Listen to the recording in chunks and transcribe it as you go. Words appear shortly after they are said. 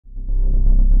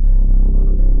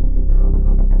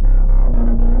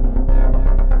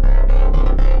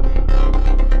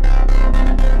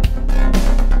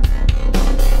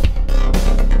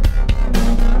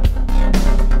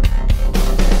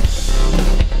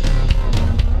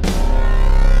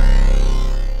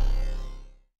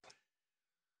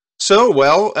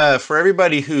For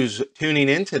everybody who's tuning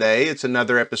in today, it's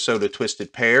another episode of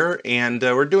Twisted Pair, and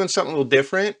we're doing something a little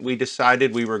different. We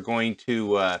decided we were going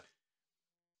to,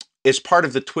 as part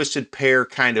of the Twisted Pair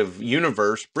kind of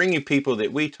universe, bring you people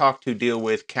that we talk to, deal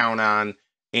with, count on,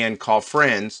 and call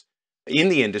friends in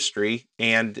the industry.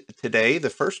 And today, the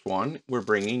first one we're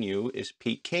bringing you is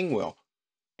Pete Kingwill.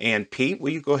 And Pete,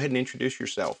 will you go ahead and introduce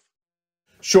yourself?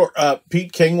 Sure.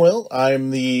 Pete Kingwill.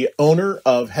 I'm the owner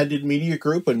of Headed Media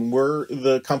Group, and we're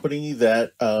the company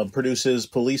that produces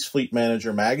Police Fleet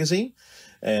Manager magazine.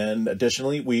 And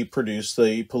additionally, we produce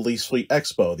the Police Fleet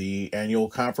Expo, the annual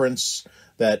conference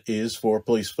that is for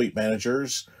police fleet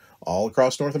managers all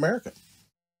across North America.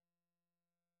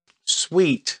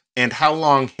 Sweet. And how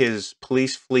long has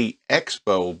Police Fleet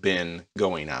Expo been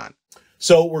going on?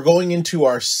 So we're going into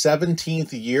our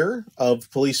 17th year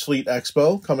of Police Fleet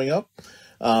Expo coming up.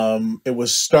 It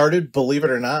was started, believe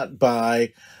it or not,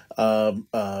 by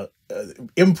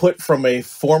input from a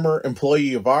former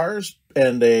employee of ours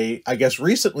and I guess,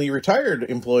 recently retired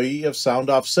employee of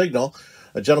SoundOff Signal,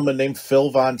 a gentleman named Phil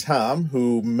Von Tom,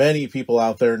 who many people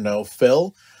out there know.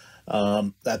 Phil,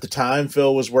 at the time,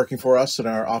 Phil was working for us in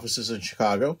our offices in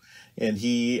Chicago, and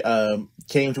he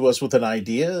came to us with an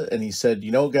idea, and he said,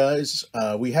 you know, guys,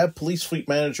 we have Police Fleet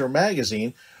Manager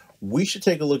magazine. We should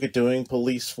take a look at doing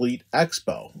Police Fleet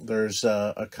Expo. There's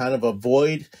a kind of a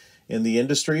void in the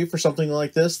industry for something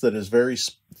like this that is very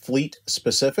fleet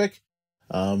specific.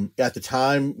 At the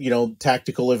time, you know,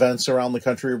 tactical events around the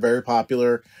country were very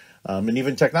popular, and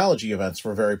even technology events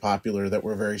were very popular that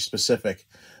were very specific.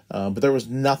 But there was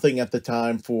nothing at the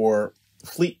time for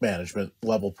fleet management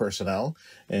level personnel.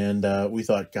 And we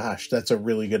thought, gosh, that's a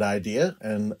really good idea.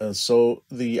 And so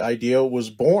the idea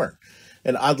was born.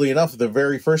 And oddly enough, the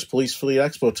very first Police Fleet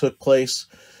Expo took place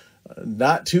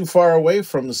not too far away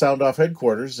from the SoundOff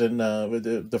headquarters. And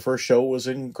the first show was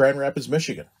in Grand Rapids,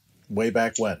 Michigan, way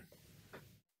back when.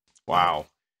 Wow.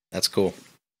 That's cool.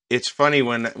 It's funny,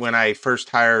 when I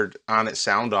first hired on at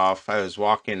SoundOff, I was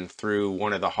walking through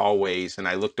one of the hallways and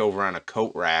I looked over on a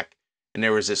coat rack and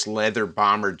there was this leather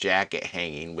bomber jacket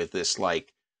hanging with this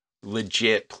like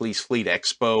legit Police Fleet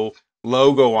Expo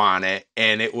logo on it.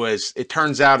 And it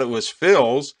turns out it was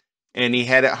Phil's, and he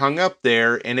had it hung up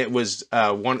there, and it was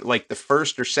like the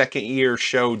first or second year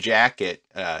show jacket,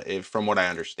 from what I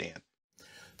understand.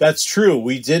 That's true.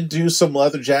 We did do some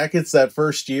leather jackets that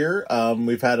first year.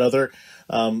 We've had other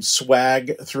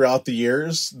swag throughout the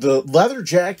years. The leather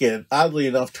jacket, oddly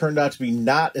enough, turned out to be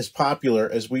not as popular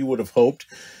as we would have hoped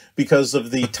because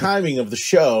of the timing of the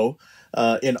show.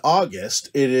 In August,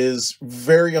 it is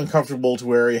very uncomfortable to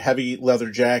wear a heavy leather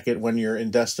jacket when you're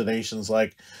in destinations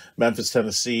like Memphis,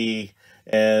 Tennessee,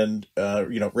 and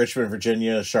Richmond,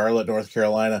 Virginia, Charlotte, North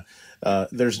Carolina.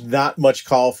 There's not much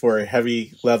call for a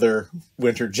heavy leather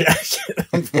winter jacket,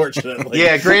 unfortunately.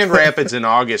 Yeah, Grand Rapids in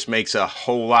August makes a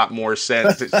whole lot more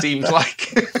sense, it seems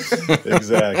like.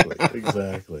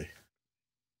 Exactly.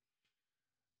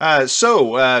 I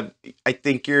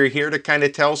think you're here to kind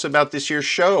of tell us about this year's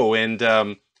show, and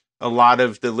a lot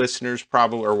of the listeners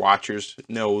probably or watchers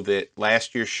know that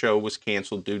last year's show was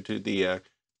canceled due to the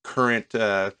current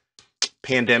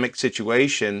pandemic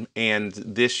situation, and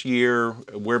this year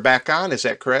we're back on. Is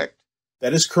that correct?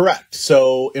 That is correct.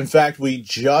 So, in fact, we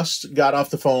just got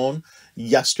off the phone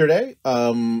yesterday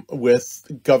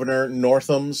with Governor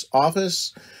Northam's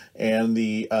office and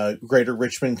the Greater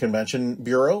Richmond Convention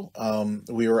Bureau.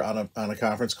 We were on a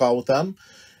conference call with them,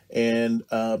 and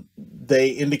they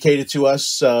indicated to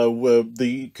us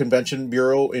the Convention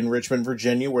Bureau in Richmond,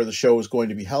 Virginia, where the show is going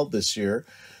to be held this year,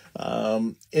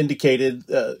 indicated,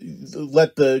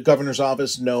 let the governor's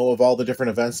office know of all the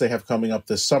different events they have coming up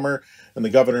this summer. And the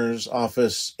governor's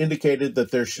office indicated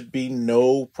that there should be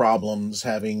no problems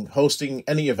hosting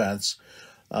any events.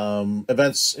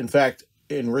 Events, in fact,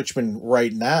 in Richmond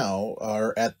right now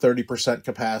are at 30%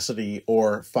 capacity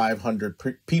or 500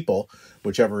 people,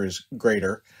 whichever is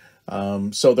greater.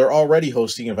 So they're already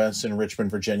hosting events in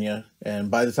Richmond, Virginia.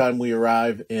 And by the time we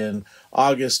arrive in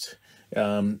August,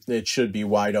 it should be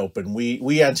wide open.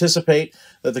 We anticipate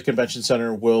that the convention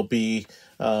center will be,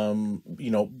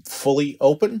 fully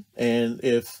open. And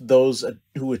if those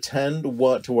who attend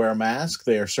want to wear a mask,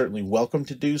 they are certainly welcome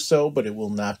to do so, but it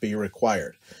will not be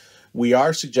required. We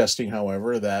are suggesting,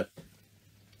 however, that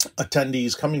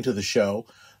attendees coming to the show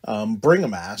bring a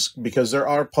mask, because there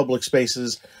are public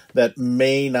spaces that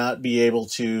may not be able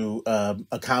to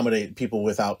accommodate people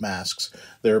without masks.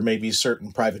 There may be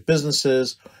certain private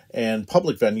businesses and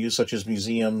public venues such as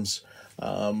museums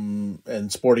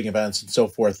and sporting events and so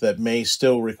forth that may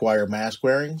still require mask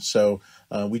wearing. So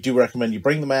we do recommend you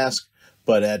bring the mask,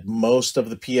 but at most of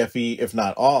the PFE, if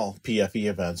not all PFE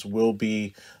events, will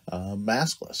be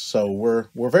maskless. So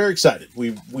we're very excited.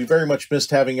 We very much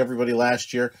missed having everybody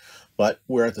last year, but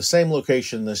we're at the same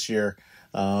location this year,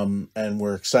 and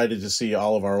we're excited to see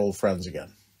all of our old friends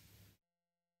again.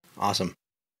 Awesome.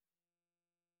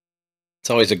 It's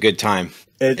always a good time.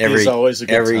 It is always a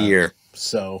good every time. year.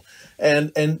 So,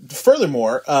 and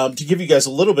furthermore, to give you guys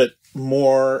a little bit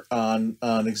more on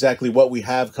exactly what we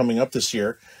have coming up this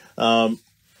year,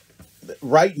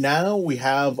 right now we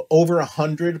have over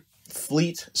 100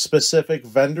 fleet-specific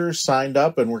vendors signed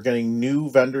up, and we're getting new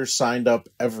vendors signed up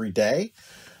every day.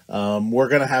 We're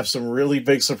going to have some really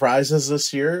big surprises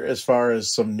this year as far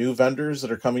as some new vendors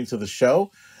that are coming to the show.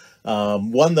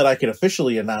 One that I can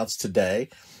officially announce today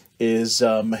is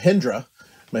Mahindra.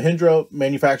 Mahindra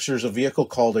manufactures a vehicle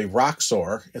called a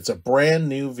Roxor. It's a brand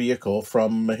new vehicle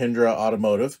from Mahindra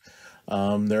Automotive.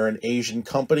 They're an Asian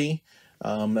company,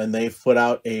 and they've put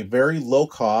out a very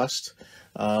low-cost,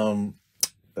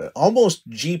 almost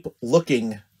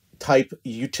Jeep-looking type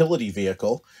utility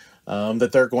vehicle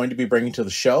that they're going to be bringing to the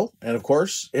show. And, of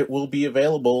course, it will be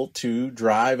available to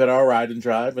drive at our Ride and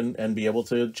Drive and be able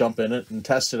to jump in it and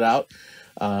test it out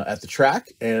at the track,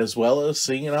 as well as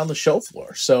seeing it on the show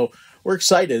floor. So we're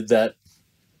excited that,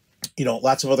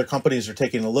 lots of other companies are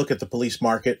taking a look at the police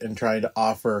market and trying to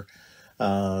offer,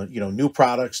 new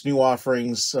products, new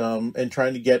offerings, and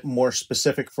trying to get more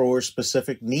specific for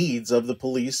specific needs of the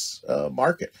police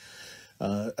market.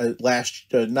 Not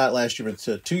last year,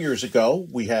 but 2 years ago,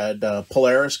 we had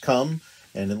Polaris come,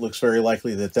 and it looks very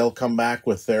likely that they'll come back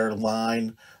with their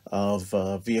line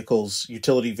of vehicles,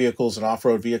 utility vehicles and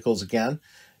off-road vehicles again.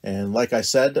 And like I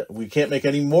said, we can't make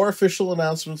any more official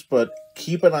announcements, but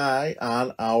keep an eye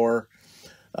on our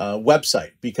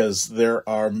website, because there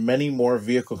are many more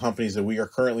vehicle companies that we are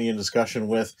currently in discussion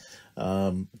with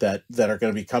that are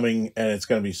going to be coming, and it's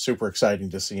going to be super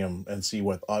exciting to see them and see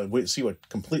what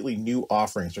completely new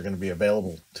offerings are going to be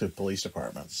available to police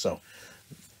departments. So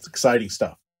it's exciting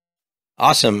stuff.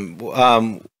 Awesome.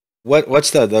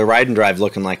 What's the Ride and Drive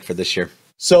looking like for this year?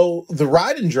 So the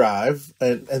Ride and Drive,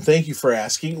 and thank you for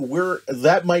asking,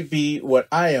 that might be what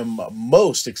I am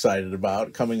most excited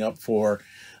about coming up for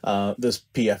this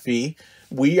PFE.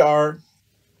 We are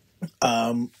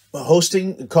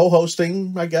co-hosting,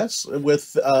 I guess,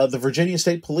 with the Virginia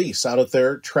State Police out at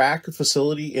their track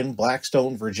facility in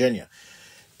Blackstone, Virginia.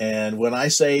 And when I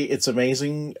say it's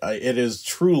amazing, it is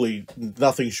truly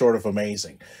nothing short of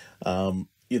amazing.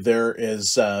 There's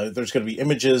going to be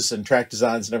images and track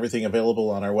designs and everything available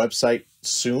on our website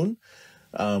soon.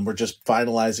 We're just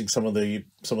finalizing some of the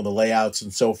layouts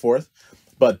and so forth.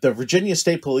 But the Virginia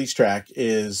State Police track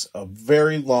is a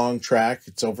very long track.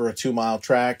 It's over a 2-mile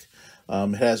track.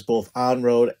 It has both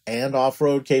on-road and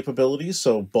off-road capabilities.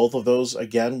 So both of those,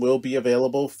 again, will be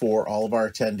available for all of our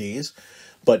attendees.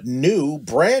 But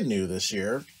brand new this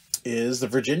year, is the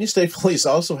Virginia State Police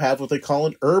also have what they call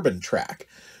an urban track,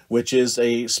 which is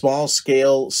a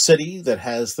small-scale city that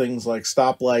has things like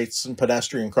stoplights and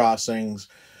pedestrian crossings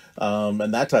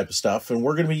and that type of stuff. And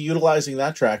we're going to be utilizing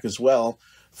that track as well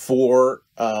for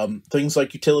things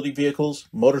like utility vehicles,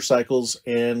 motorcycles,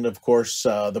 and, of course,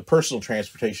 the personal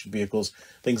transportation vehicles,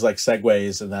 things like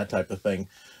Segways and that type of thing,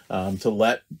 to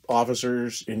let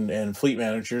officers and fleet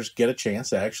managers get a chance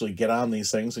to actually get on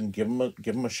these things and give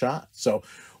them a shot. So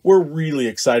we're really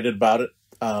excited about it.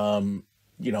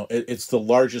 It's the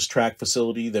largest track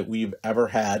facility that we've ever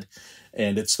had,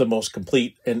 and it's the most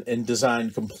complete and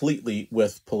designed completely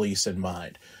with police in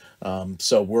mind.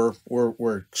 So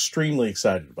we're extremely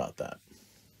excited about that.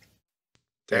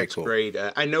 That's cool. Great.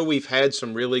 I know we've had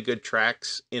some really good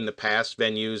tracks in the past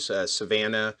venues.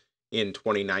 Savannah in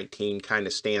 2019 kind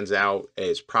of stands out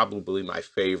as probably my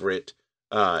favorite.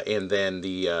 And then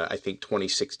I think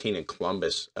 2016 in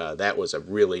Columbus, that was a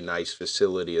really nice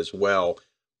facility as well.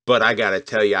 But I got to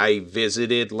tell you, I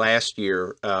visited last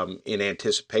year in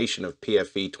anticipation of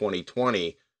PFE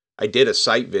 2020. I did a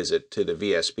site visit to the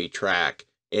VSP track,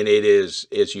 and it is,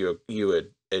 as you had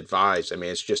advised, I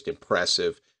mean, it's just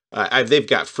impressive. They've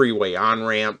got freeway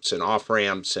on-ramps and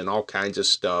off-ramps and all kinds of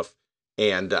stuff,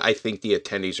 and I think the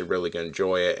attendees are really going to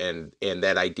enjoy it. And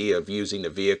that idea of using the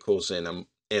vehicles in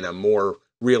a more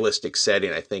realistic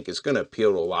setting, I think, is going to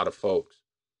appeal to a lot of folks.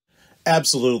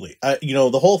 Absolutely.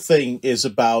 The whole thing is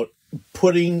about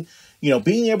being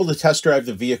able to test drive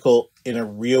the vehicle in a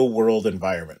real world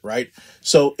environment, right?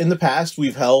 So in the past,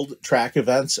 we've held track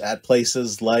events at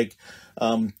places like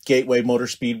Gateway Motor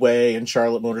Speedway and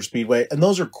Charlotte Motor Speedway, and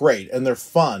those are great and they're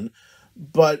fun,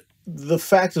 but the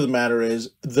fact of the matter is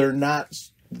they're not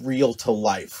real to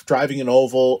life. Driving an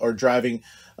oval or driving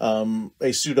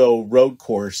a pseudo road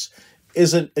course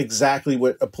isn't exactly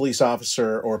what a police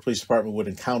officer or a police department would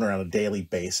encounter on a daily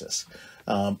basis.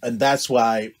 And that's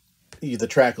why the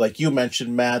track, like you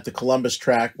mentioned, Matt, the Columbus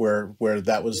track, where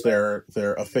that was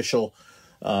their official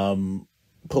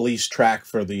police track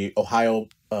for the Ohio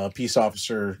Peace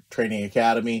Officer Training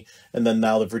Academy, and then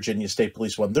now the Virginia State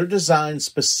Police one. They're designed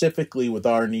specifically with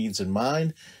our needs in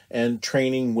mind and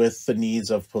training with the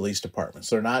needs of police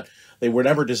departments. They were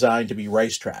never designed to be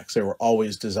racetracks. They were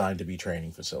always designed to be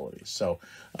training facilities. So,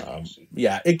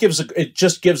 it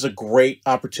just gives a great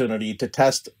opportunity to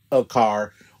test a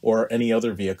car or any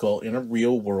other vehicle in a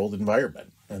real world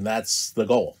environment. And that's the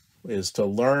goal, is to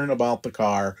learn about the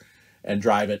car and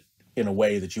drive it in a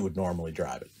way that you would normally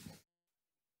drive it.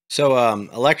 So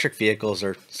electric vehicles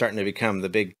are starting to become the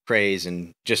big craze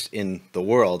and just in the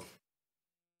world.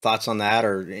 Thoughts on that,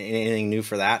 or anything new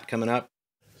for that coming up?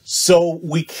 So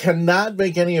we cannot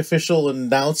make any official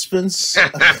announcements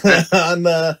on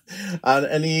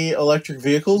any electric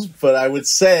vehicles, but I would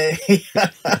say,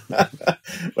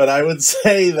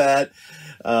 that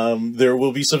there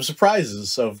will be some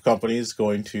surprises of companies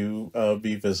going to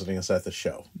be visiting us at the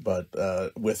show. But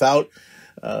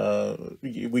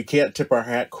we can't tip our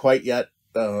hat quite yet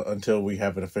until we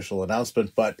have an official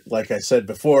announcement. But like I said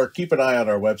before, keep an eye on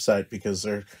our website, because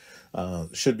there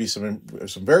should be some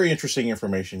very interesting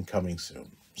information coming soon.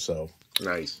 So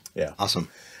nice. Yeah. Awesome.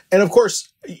 And of course,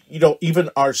 even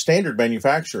our standard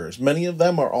manufacturers, many of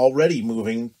them are already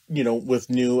moving, with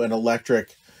new and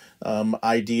electric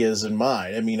ideas in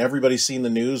mind. I mean, everybody's seen the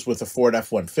news with the Ford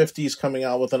F-150s coming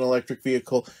out with an electric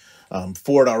vehicle.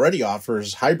 Ford already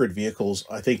offers hybrid vehicles,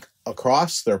 I think,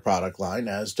 across their product line,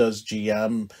 as does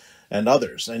GM and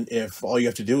others. And if all you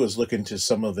have to do is look into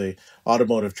some of the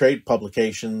automotive trade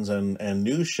publications and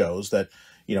news shows, that,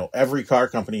 every car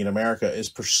company in America is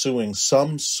pursuing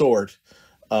some sort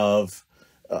of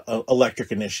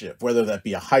electric initiative, whether that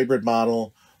be a hybrid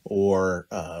model or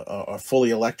a fully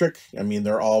electric. I mean,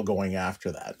 they're all going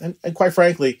after that. And quite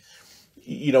frankly,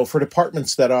 for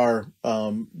departments that are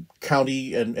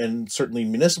county and certainly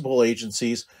municipal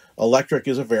agencies, electric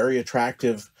is a very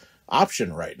attractive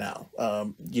option right now.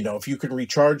 If you can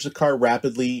recharge the car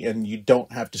rapidly and you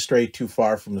don't have to stray too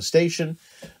far from the station,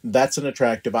 that's an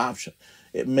attractive option.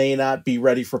 It may not be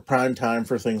ready for prime time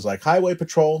for things like highway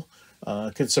patrol,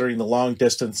 considering the long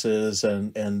distances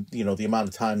and the amount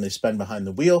of time they spend behind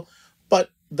the wheel, but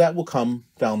that will come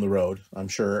down the road, I'm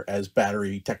sure, as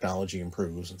battery technology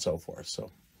improves and so forth.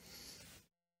 So,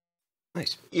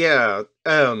 nice. Yeah,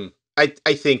 I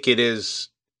think it is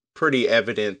pretty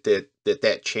evident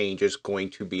that change is going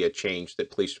to be a change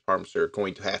that police departments are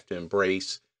going to have to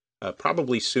embrace,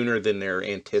 probably sooner than they're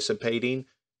anticipating,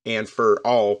 and for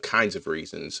all kinds of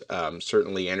reasons.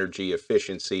 Certainly energy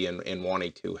efficiency and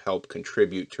wanting to help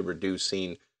contribute to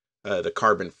reducing the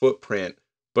carbon footprint,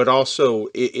 but also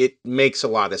it makes a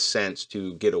lot of sense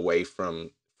to get away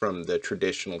from the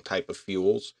traditional type of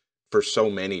fuels for so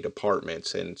many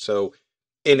departments. And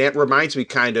it reminds me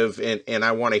kind of, and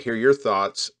I want to hear your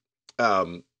thoughts.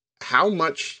 How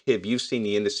much have you seen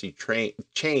the industry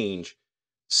change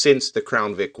since the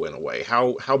Crown Vic went away?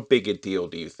 How big a deal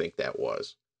do you think that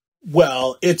was?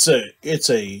 Well, it's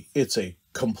a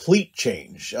complete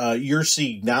change. You're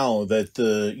seeing now that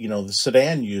the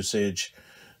sedan usage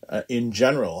in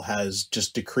general has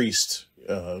just decreased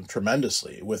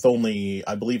tremendously, with only,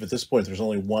 I believe at this point, there's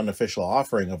only one official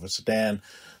offering of a sedan,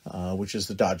 which is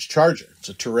the Dodge Charger. It's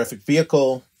a terrific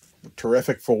vehicle,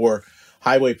 terrific for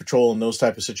highway patrol and those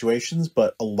type of situations,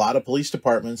 but a lot of police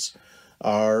departments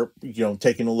are,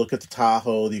 taking a look at the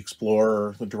Tahoe, the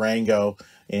Explorer, the Durango,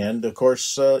 and of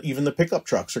course, even the pickup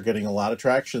trucks are getting a lot of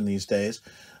traction these days,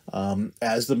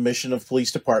 as the mission of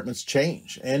police departments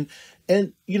change. And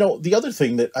the other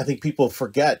thing that I think people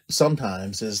forget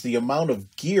sometimes is the amount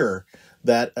of gear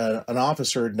that an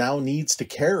officer now needs to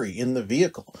carry in the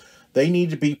vehicle. They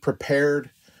need to be prepared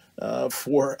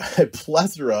for a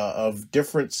plethora of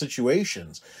different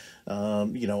situations.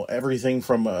 Everything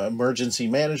from emergency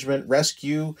management,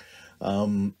 rescue,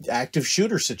 active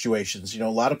shooter situations. A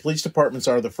lot of police departments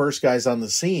are the first guys on the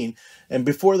scene, and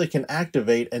before they can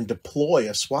activate and deploy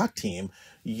a SWAT team,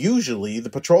 usually the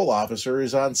patrol officer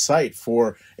is on site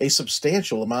for a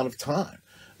substantial amount of time,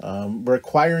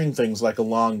 requiring things like a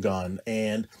long gun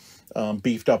and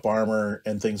beefed up armor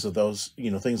and things of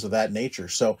that nature.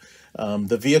 So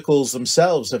the vehicles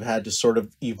themselves have had to sort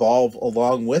of evolve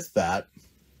along with that.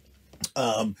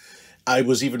 I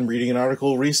was even reading an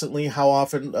article recently how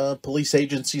often police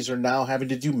agencies are now having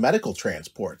to do medical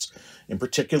transports. In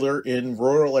particular, in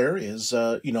rural areas,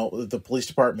 the police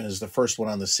department is the first one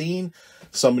on the scene.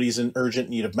 Somebody's in urgent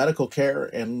need of medical care,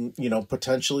 and,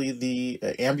 potentially the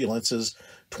ambulance is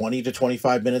 20 to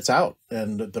 25 minutes out,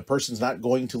 and the person's not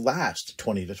going to last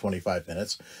 20 to 25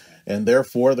 minutes. And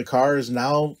therefore, the car has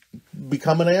now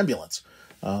become an ambulance.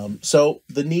 So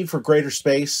the need for greater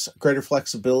space, greater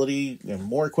flexibility, and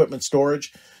more equipment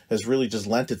storage has really just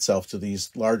lent itself to these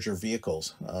larger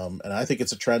vehicles. And I think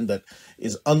it's a trend that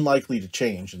is unlikely to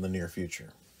change in the near future.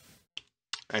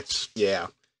 I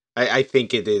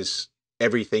think it is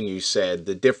everything you said.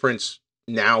 The difference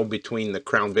now between the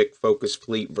Crown Vic focused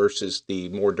fleet versus the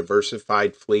more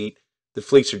diversified fleet, the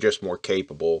fleets are just more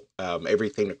capable.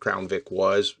 Everything the Crown Vic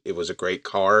it was a great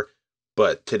car.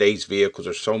 But today's vehicles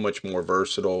are so much more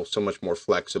versatile, so much more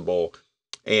flexible,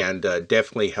 and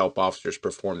definitely help officers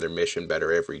perform their mission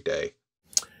better every day.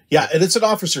 Yeah, and it's an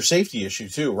officer safety issue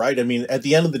too, right? I mean, at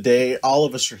the end of the day, all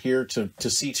of us are here to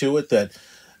see to it that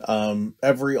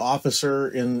every officer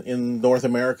in North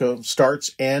America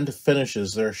starts and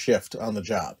finishes their shift on the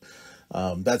job.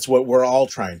 That's what we're all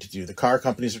trying to do. The car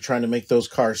companies are trying to make those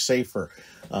cars safer.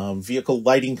 Vehicle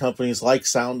lighting companies like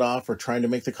SoundOff are trying to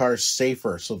make the cars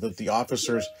safer so that the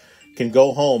officers can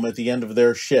go home at the end of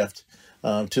their shift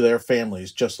to their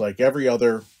families, just like every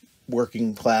other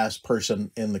working class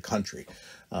person in the country.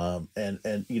 And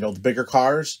the bigger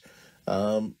cars,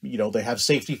 they have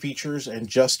safety features, and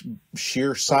just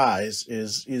sheer size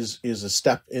is a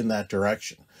step in that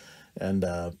direction. And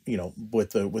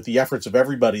with the efforts of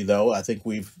everybody, though, I think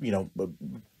we've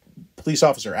police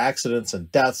officer accidents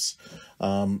and deaths,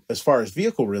 as far as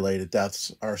vehicle related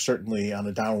deaths, are certainly on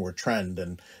a downward trend,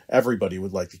 and everybody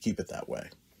would like to keep it that way.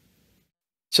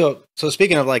 So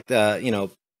speaking of like the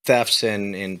thefts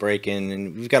and break-in,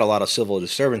 and we've got a lot of civil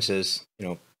disturbances,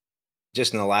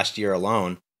 just in the last year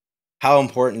alone. How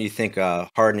important do you think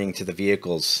hardening to the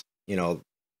vehicles,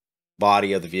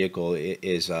 body of the vehicle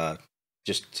is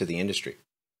just to the industry?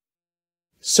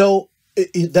 So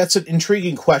that's an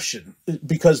intriguing question,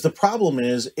 because the problem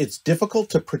is it's difficult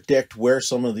to predict where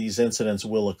some of these incidents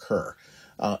will occur.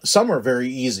 Some are very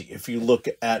easy. If you look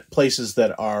at places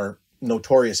that are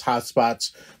notorious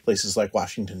hotspots, places like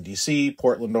Washington, D.C.,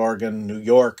 Portland, Oregon, New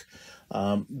York,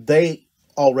 they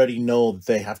already know that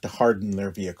they have to harden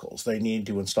their vehicles. They need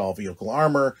to install vehicle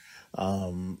armor,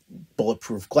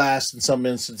 bulletproof glass in some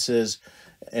instances,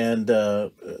 and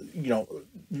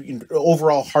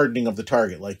overall hardening of the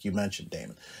target, like you mentioned,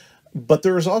 Damon. But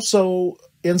there's also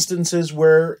instances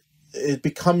where it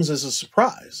becomes as a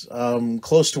surprise.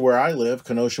 Close to where I live,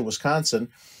 Kenosha, Wisconsin,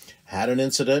 had an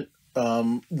incident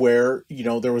where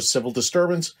there was civil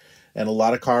disturbance, and a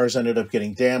lot of cars ended up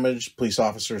getting damaged. Police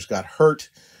officers got hurt,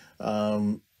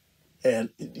 but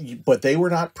they were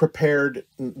not prepared.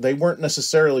 They weren't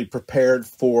necessarily prepared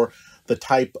for the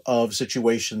type of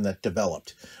situation that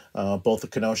developed. Both the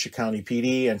Kenosha County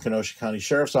PD and Kenosha County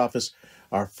Sheriff's Office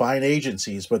are fine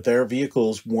agencies, but their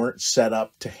vehicles weren't set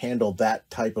up to handle that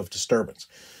type of disturbance.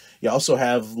 You also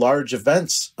have large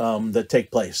events that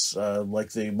take place,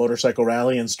 like the motorcycle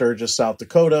rally in Sturgis, South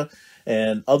Dakota,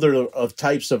 and other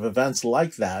types of events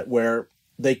like that, where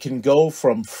they can go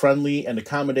from friendly and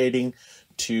accommodating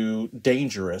to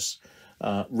dangerous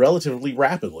relatively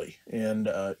rapidly. And,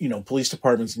 police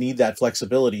departments need that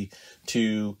flexibility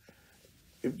to,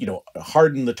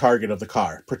 harden the target of the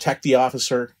car, protect the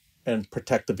officer and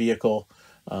protect the vehicle,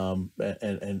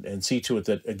 and see to it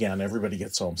that, again, everybody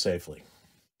gets home safely.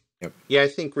 Yep. Yeah, I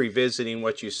think revisiting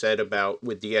what you said about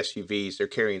with the SUVs, they're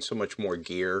carrying so much more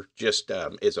gear, just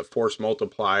as a force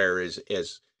multiplier, as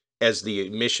the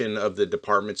mission of the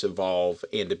departments evolve,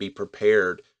 and to be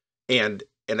prepared. And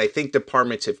I think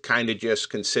departments have kind of just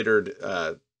considered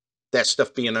that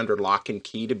stuff being under lock and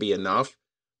key to be enough.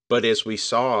 But as we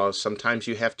saw, sometimes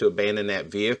you have to abandon that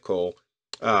vehicle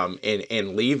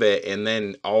and leave it, and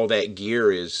then all that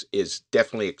gear is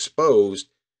definitely exposed.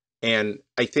 And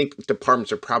I think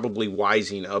departments are probably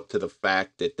wising up to the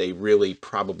fact that they really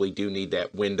probably do need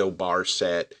that window bar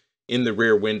set in the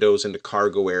rear windows in the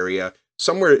cargo area.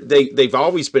 Somewhere they've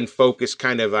always been focused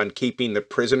kind of on keeping the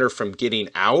prisoner from getting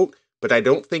out, but I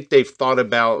don't think they've thought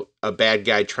about a bad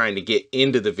guy trying to get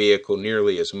into the vehicle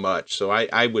nearly as much. So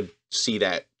I would see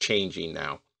that changing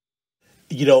now.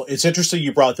 It's interesting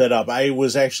you brought that up. I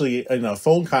was actually in a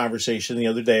phone conversation the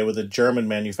other day with a German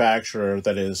manufacturer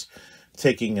that is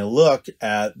taking a look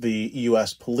at the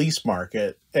U.S. police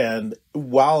market. And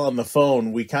while on the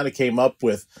phone, we kind of came up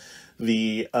with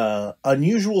the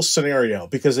unusual scenario,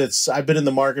 because I've been in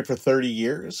the market for 30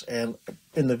 years, and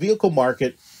in the vehicle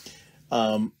market,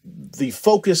 the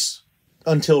focus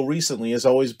until recently has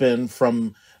always been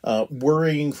from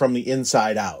worrying from the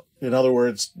inside out. In other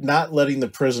words, not letting the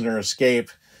prisoner escape,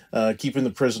 keeping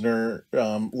the prisoner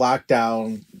locked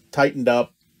down, tightened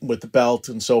up with the belt,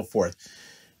 and so forth.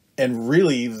 And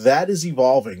really, that is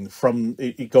evolving from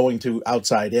it going to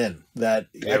outside in. That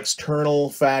external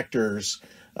factors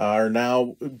are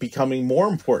now becoming more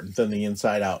important than the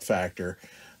inside out factor.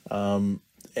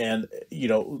 And, you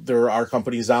know, there are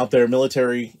companies out there,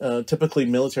 typically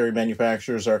military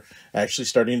manufacturers are actually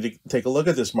starting to take a look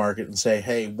at this market and say,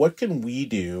 hey, what can we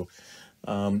do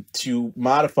to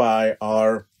modify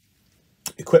our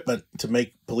equipment to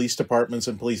make police departments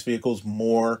and police vehicles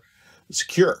more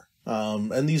secure?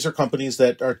 And these are companies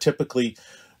that are typically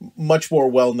much more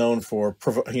well known for,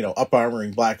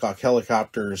 up-armoring Black Hawk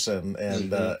helicopters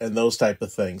and those type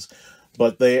of things.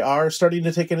 But they are starting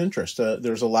to take an interest.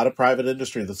 There's a lot of private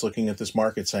industry that's looking at this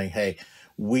market saying, hey,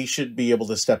 we should be able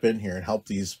to step in here and help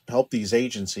these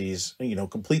agencies,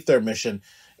 complete their mission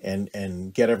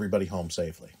and get everybody home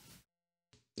safely.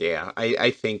 Yeah,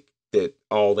 I think that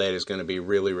all that is going to be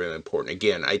really, really important.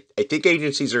 Again, I think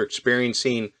agencies are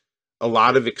experiencing a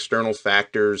lot of external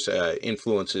factors,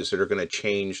 influences that are going to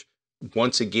change,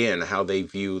 once again, how they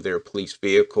view their police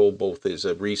vehicle, both as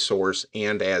a resource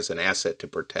and as an asset to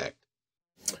protect.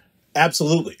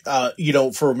 Absolutely.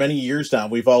 For many years now,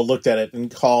 we've all looked at it and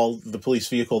called the police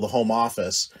vehicle the home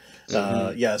office.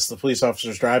 Yes, the police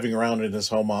officer's driving around in his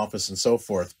home office and so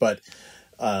forth. But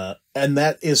and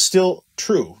that is still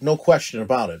true, no question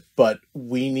about it. But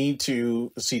we need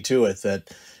to see to it that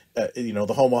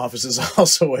the home office is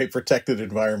also a protected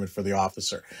environment for the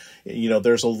officer.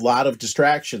 There's a lot of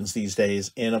distractions these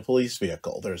days in a police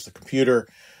vehicle. There's the computer.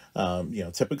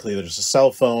 Typically there's a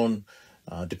cell phone.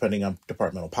 Depending on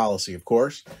departmental policy, of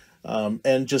course,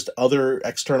 and just other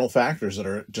external factors that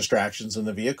are distractions in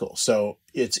the vehicle. So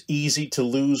it's easy to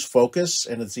lose focus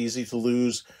and it's easy to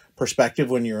lose perspective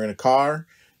when you're in a car.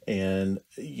 And,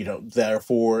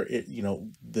 therefore,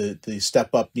 the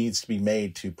step up needs to be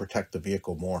made to protect the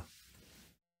vehicle more.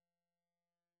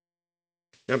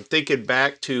 I'm thinking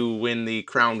back to when the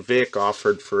Crown Vic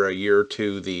offered for a year or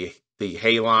two the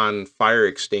Halon fire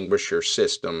extinguisher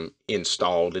system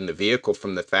installed in the vehicle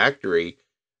from the factory.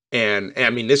 And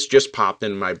I mean, this just popped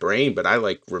in my brain, but I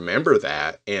remember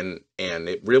that. And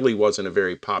it really wasn't a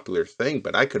very popular thing,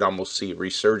 but I could almost see a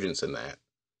resurgence in that.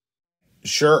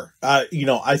 Sure.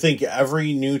 I think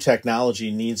every new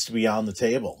technology needs to be on the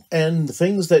table. And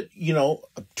things that,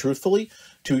 truthfully,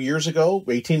 2 years ago,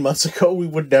 18 months ago, we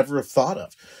would never have thought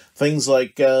of. Things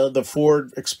like the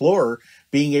Ford Explorer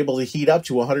being able to heat up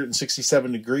to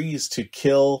 167 degrees to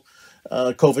kill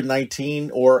COVID-19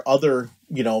 or other,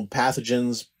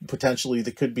 pathogens potentially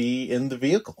that could be in the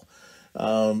vehicle.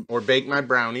 Or bake my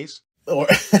brownies. Or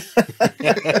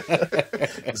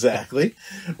exactly.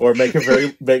 Or make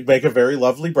a very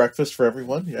lovely breakfast for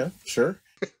everyone. Yeah, sure.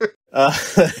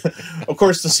 Of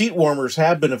course, the seat warmers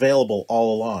have been available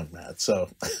all along, Matt. So,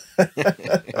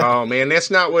 oh man,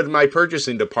 that's not what my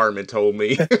purchasing department told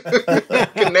me.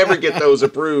 Can never get those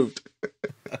approved.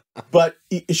 But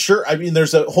sure, I mean,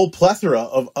 there's a whole plethora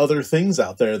of other things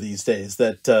out there these days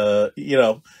that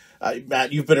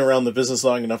Matt, you've been around the business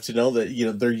long enough to know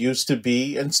that there used to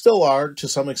be and still are to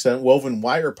some extent woven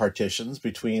wire partitions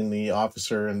between the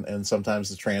officer and sometimes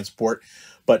the transport.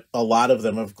 But a lot of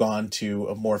them have gone to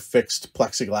a more fixed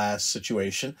plexiglass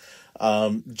situation,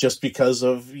 just because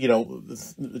of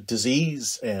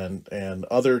disease and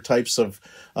other types of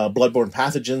bloodborne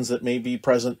pathogens that may be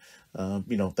present.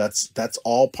 That's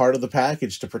all part of the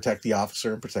package to protect the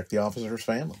officer and protect the officer's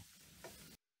family.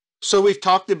 So we've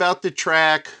talked about the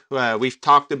track. We've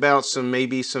talked about some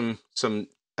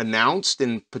announced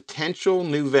and potential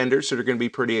new vendors that are going to be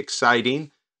pretty exciting.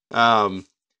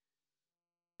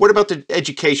 What about the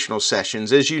educational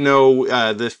sessions? As you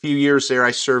know, the few years there I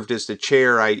served as the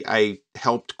chair, I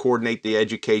helped coordinate the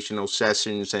educational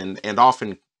sessions and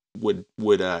often would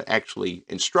actually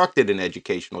instructed an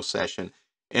educational session.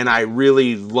 And I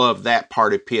really love that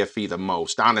part of PFE the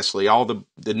most. Honestly, all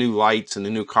the new lights and the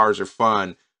new cars are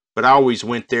fun, but I always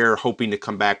went there hoping to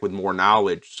come back with more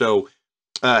knowledge. So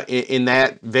in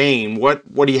that vein, what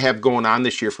do you have going on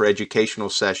this year for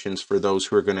educational sessions for those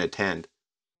who are going to attend?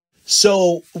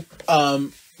 So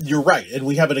you're right, and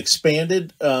we have an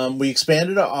expanded. We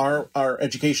expanded our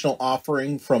educational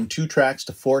offering from 2 tracks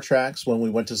to 4 tracks when we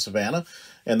went to Savannah,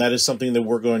 and that is something that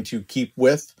we're going to keep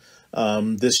with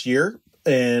this year.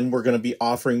 And we're going to be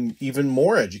offering even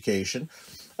more education.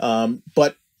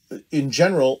 But in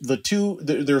general,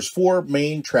 there's 4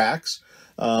 main tracks.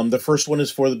 The first one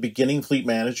is for the beginning fleet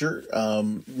manager.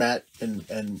 Matt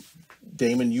and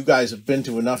Damon, you guys have been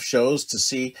to enough shows to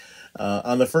see.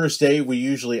 On the first day, we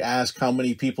usually ask how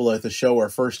many people at the show are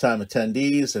first-time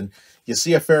attendees, and you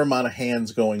see a fair amount of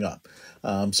hands going up.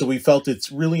 So we felt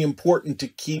it's really important to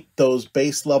keep those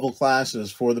base level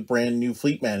classes for the brand new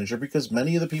fleet manager, because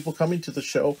many of the people coming to the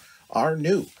show are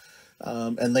new,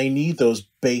 and they need those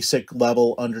basic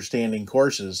level understanding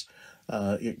courses.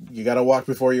 You got to walk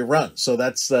before you run. So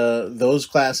that's those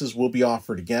classes will be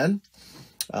offered again,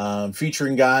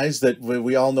 featuring guys that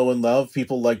we all know and love,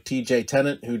 people like TJ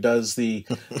Tennant, who does the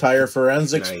tire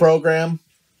forensics program.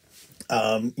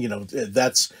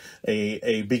 That's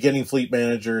a beginning fleet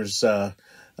manager's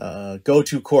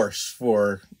go-to course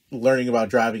for learning about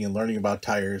driving and learning about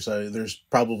tires. There's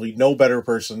probably no better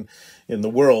person in the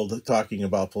world talking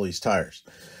about police tires.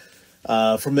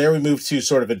 From there, we move to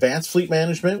sort of advanced fleet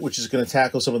management, which is going to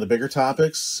tackle some of the bigger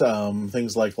topics,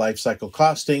 things like life cycle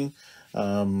costing.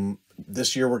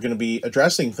 This year, we're going to be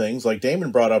addressing things like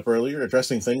Damon brought up earlier,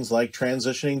 addressing things like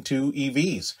transitioning to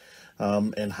EVs,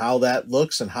 and how that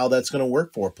looks and how that's going to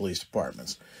work for police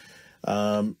departments.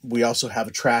 We also have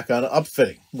a track on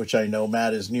upfitting, which I know,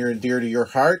 Matt, is near and dear to your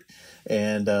heart.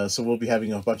 And so we'll be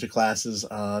having a bunch of classes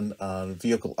on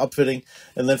vehicle upfitting.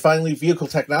 And then finally, vehicle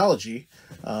technology,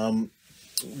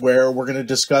 where we're going to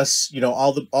discuss,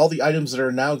 all the items that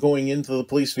are now going into the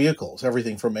police vehicles,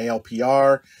 everything from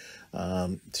ALPR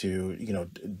to,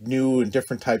 new and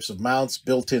different types of mounts,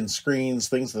 built-in screens,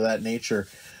 things of that nature.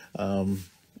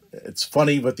 It's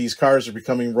funny, but these cars are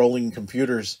becoming rolling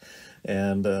computers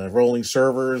and rolling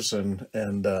servers, and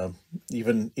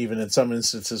even in some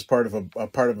instances part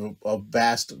of a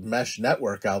vast mesh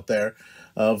network out there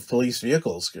of police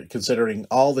vehicles, considering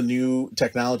all the new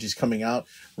technologies coming out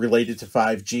related to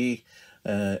 5G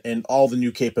and all the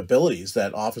new capabilities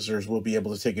that officers will be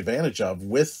able to take advantage of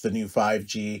with the new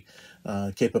 5G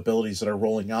capabilities that are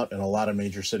rolling out in a lot of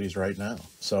major cities right now.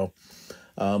 So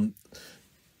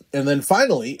and then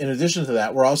finally, in addition to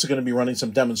that, we're also going to be running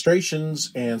some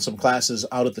demonstrations and some classes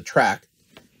out at the track.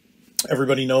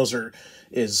 Everybody knows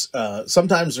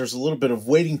sometimes there's a little bit of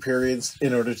waiting periods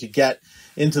in order to get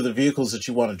into the vehicles that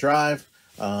you want to drive.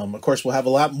 Of course, we'll have a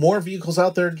lot more vehicles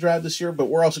out there to drive this year, but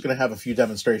we're also going to have a few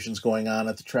demonstrations going on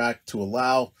at the track to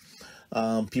allow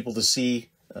people to see,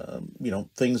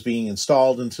 things being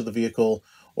installed into the vehicle,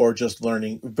 or just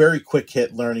learning, very quick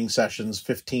hit learning sessions,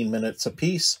 15 minutes a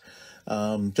piece.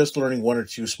 Just learning one or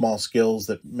two small skills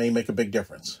that may make a big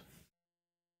difference.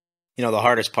 The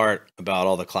hardest part about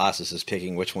all the classes is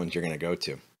picking which ones you're going to go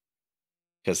to,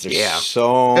 because there's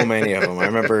so many of them. I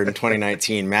remember in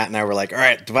 2019, Matt and I were like, all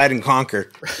right, divide and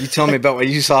conquer. You tell me about what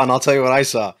you saw and I'll tell you what I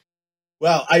saw.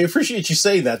 Well, I appreciate you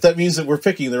saying that. That means that we're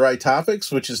picking the right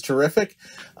topics, which is terrific.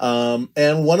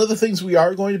 And one of the things we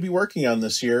are going to be working on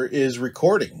this year is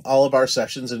recording all of our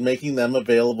sessions and making them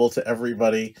available to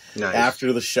everybody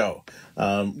after the show.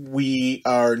 We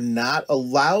are not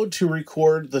allowed to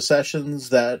record the sessions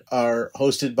that are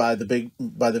hosted by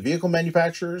the vehicle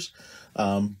manufacturers,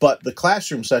 but the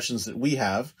classroom sessions that we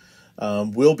have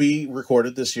will be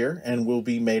recorded this year and will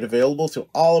be made available to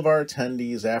all of our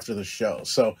attendees after the show.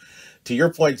 So, to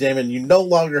your point, Damon, you no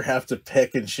longer have to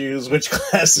pick and choose which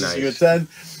classes you attend.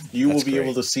 You will be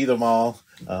able to see them all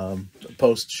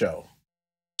post-show.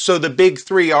 So the big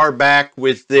three are back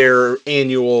with their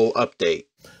annual update.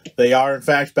 They are, in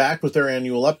fact, back with their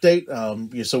annual update.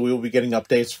 So we will be getting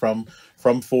updates from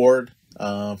Ford,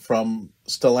 from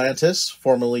Stellantis,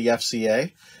 formerly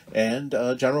FCA, and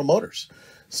General Motors.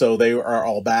 So they are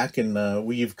all back, and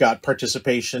we've got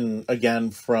participation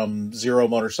again from Zero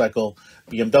Motorcycle,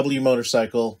 BMW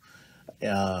Motorcycle,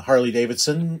 Harley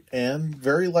Davidson, and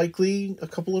very likely a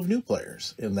couple of new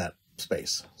players in that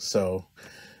space. So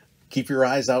keep your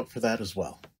eyes out for that as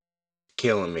well.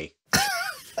 Killing me.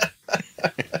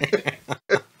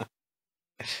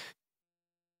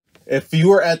 If you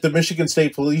were at the Michigan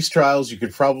State Police trials, you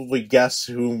could probably guess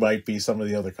who might be some of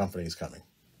the other companies coming.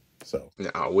 So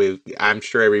no, I'm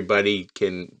sure everybody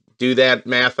can do that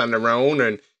math on their own,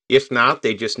 and if not,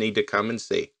 they just need to come and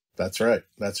see. That's right.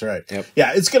 That's right. Yep.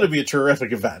 Yeah, it's going to be a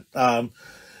terrific event.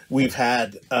 We've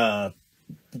had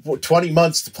 20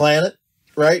 months to plan it,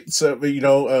 right?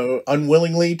 So,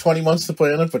 unwillingly 20 months to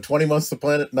plan it, but 20 months to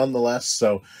plan it nonetheless.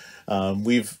 So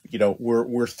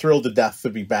we're thrilled to death to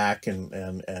be back,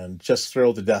 and just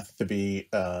thrilled to death to be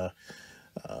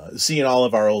seeing all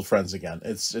of our old friends again.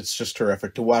 It's just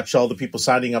terrific to watch all the people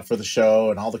signing up for the show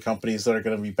and all the companies that are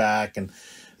going to be back. And,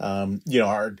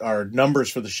 our numbers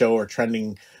for the show are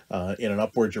trending in an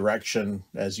upward direction,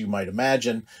 as you might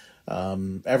imagine.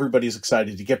 Everybody's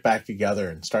excited to get back together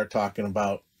and start talking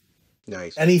about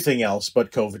anything else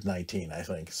but COVID-19, I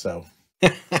think. So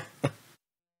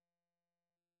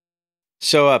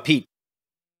So, Pete,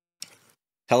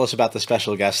 tell us about the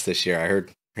special guest this year. I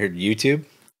heard YouTube.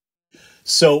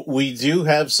 So we do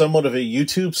have somewhat of a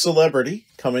YouTube celebrity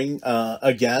coming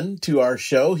again to our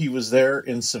show. He was there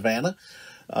in Savannah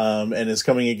and is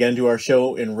coming again to our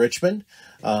show in Richmond.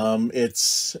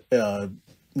 It's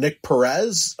Nick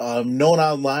Perez, known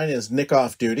online as Nick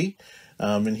Off Duty.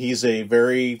 And he's a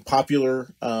very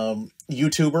popular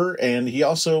YouTuber, and he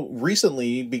also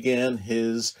recently began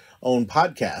his own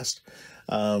podcast.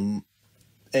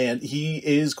 And he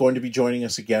is going to be joining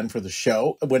us again for the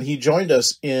show. When he joined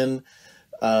us in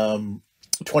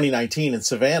 2019 in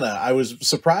Savannah, I was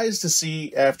surprised to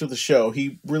see after the show,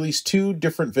 he released 2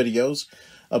 different videos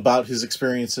about his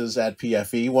experiences at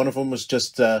PFE. One of them was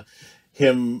just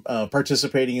him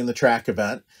participating in the track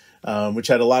event, which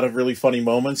had a lot of really funny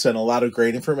moments and a lot of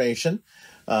great information.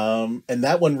 And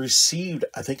that one received,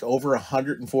 I think, over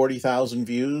 140,000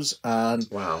 views on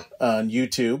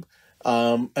YouTube.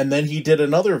 And then he did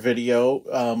another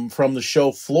video from the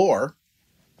show floor,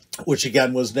 which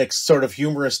again was Nick's sort of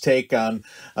humorous take on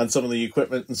some of the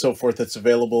equipment and so forth that's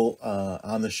available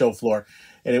on the show floor.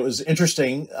 And it was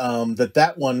interesting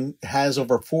that one has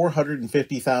over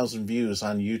 450,000 views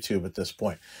on YouTube at this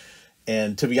point.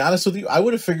 And to be honest with you, I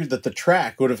would have figured that the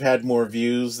track would have had more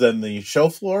views than the show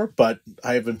floor, but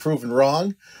I have been proven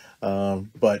wrong.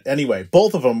 But anyway,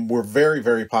 both of them were very,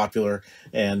 very popular,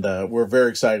 and we're very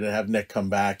excited to have Nick come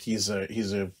back. He's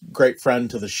a great friend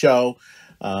to the show,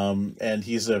 and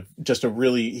he's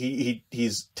he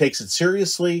takes it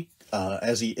seriously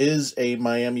as he is a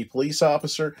Miami police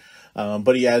officer,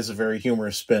 but he has a very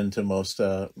humorous spin to most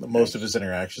of his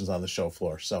interactions on the show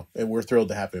floor. So we're thrilled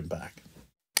to have him back.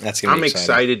 I'm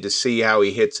excited to see how he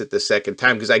hits it the second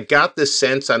time, because I got the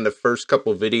sense on the first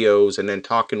couple videos and then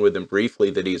talking with him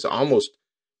briefly that he's almost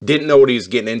didn't know what he was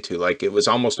getting into. Like, it was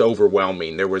almost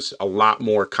overwhelming. There was a lot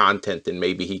more content than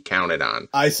maybe he counted on.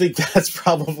 I think that's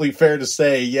probably fair to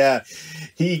say. Yeah,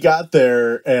 he got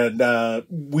there and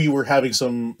we were having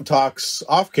some talks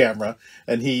off camera,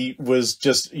 and he was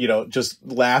just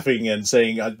laughing and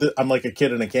saying, I'm like a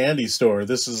kid in a candy store.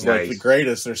 This is like the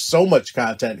greatest. There's so much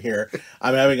content here.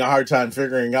 I'm having a hard time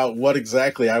figuring out what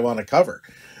exactly I want to cover,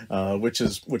 which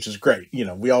is great.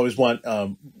 We always want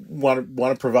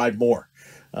to provide more.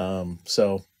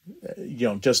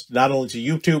 Just not only to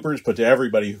YouTubers, but to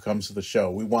everybody who comes to the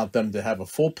show. We want them to have a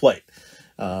full plate,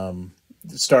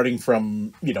 starting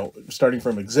from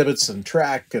exhibits and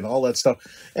track and all that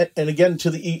stuff. And again,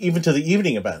 even to the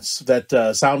evening events that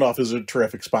SoundOff is a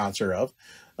terrific sponsor of.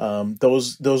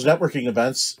 Those networking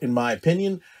events, in my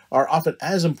opinion, are often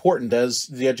as important as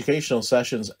the educational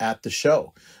sessions at the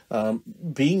show.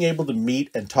 Being able to meet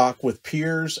and talk with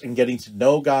peers and getting to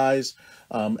know guys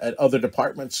at other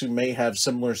departments who may have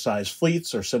similar size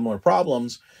fleets or similar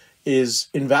problems is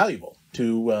invaluable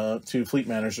to fleet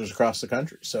managers across the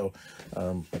country. So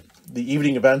the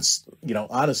evening events,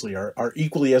 honestly, are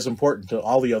equally as important to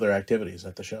all the other activities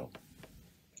at the show.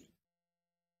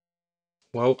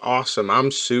 Well, awesome. I'm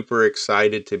super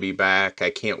excited to be back. I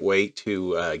can't wait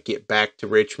to get back to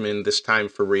Richmond this time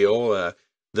for real.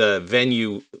 The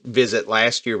venue visit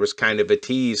last year was kind of a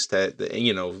tease to,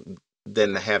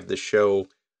 then to have the show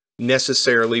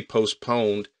necessarily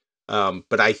postponed.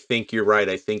 But I think you're right.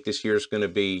 I think this year's going to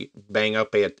be bang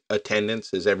up at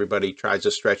attendance as everybody tries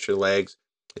to stretch their legs.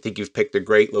 I think you've picked a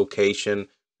great location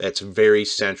that's very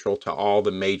central to all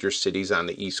the major cities on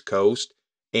the East Coast.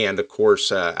 And of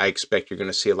course, I expect you're going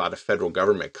to see a lot of federal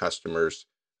government customers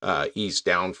ease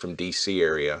down from DC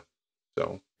area.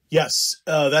 So yes,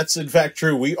 that's in fact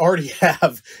true. We already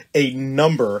have a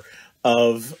number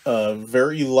of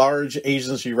very large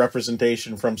agency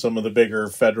representation from some of the bigger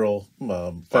federal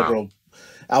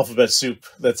alphabet soup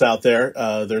that's out there.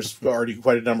 There's already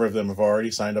quite a number of them have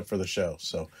already signed up for the show.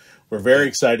 So we're very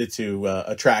excited to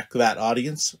attract that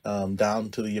audience down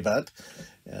to the event.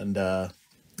 And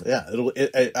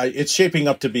it's shaping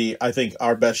up to be, I think,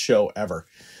 our best show ever.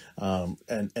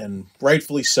 And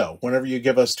rightfully so. Whenever you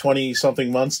give us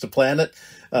 20-something months to plan it,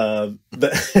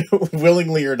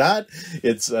 willingly or not,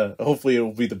 it's hopefully it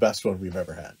will be the best one we've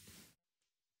ever had.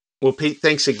 Well, Pete,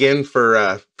 thanks again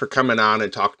for coming on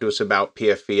and talking to us about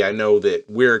PFE. I know that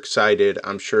we're excited.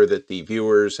 I'm sure that the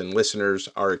viewers and listeners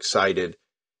are excited.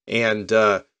 And,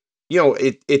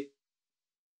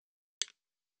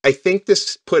 I think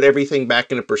this put everything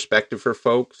back into perspective for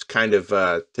folks, kind of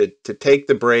to take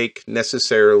the break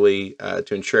necessarily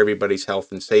to ensure everybody's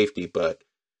health and safety, but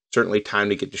certainly time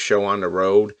to get the show on the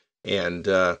road. And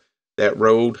that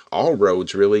road, all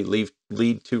roads really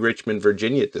lead to Richmond,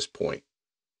 Virginia at this point.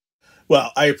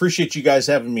 Well, I appreciate you guys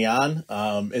having me on.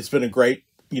 It's been a great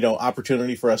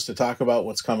opportunity for us to talk about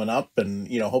what's coming up,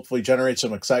 and hopefully generate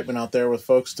some excitement out there with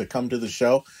folks to come to the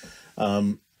show.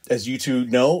 As you two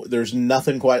know, there's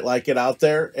nothing quite like it out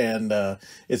there, and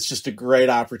it's just a great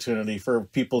opportunity for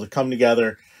people to come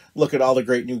together, look at all the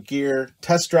great new gear,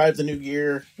 test drive the new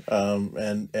gear,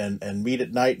 and meet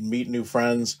at night and meet new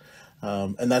friends.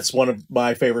 And that's one of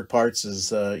my favorite parts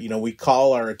is, we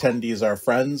call our attendees our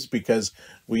friends because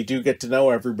we do get to know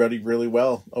everybody really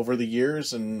well over the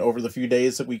years and over the few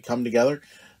days that we come together.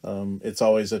 It's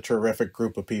always a terrific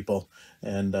group of people,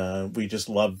 and we just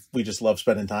love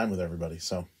spending time with everybody.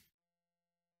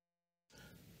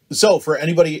 So for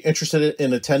anybody interested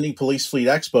in attending Police Fleet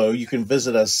Expo, you can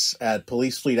visit us at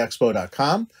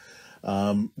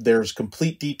policefleetexpo.com. There's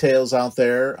complete details out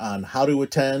there on how to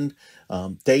attend,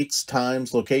 dates,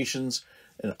 times, locations,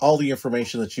 and all the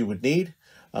information that you would need.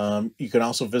 You can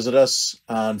also visit us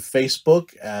on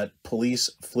Facebook at Police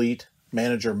Fleet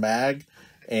Manager Mag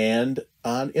and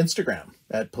on Instagram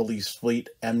at Police Fleet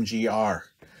MGR.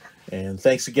 And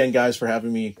thanks again, guys, for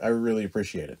having me. I really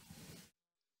appreciate it.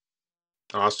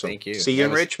 Awesome. Thank you. See you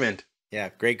in Richmond. Yeah,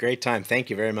 great time. Thank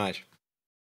you very much.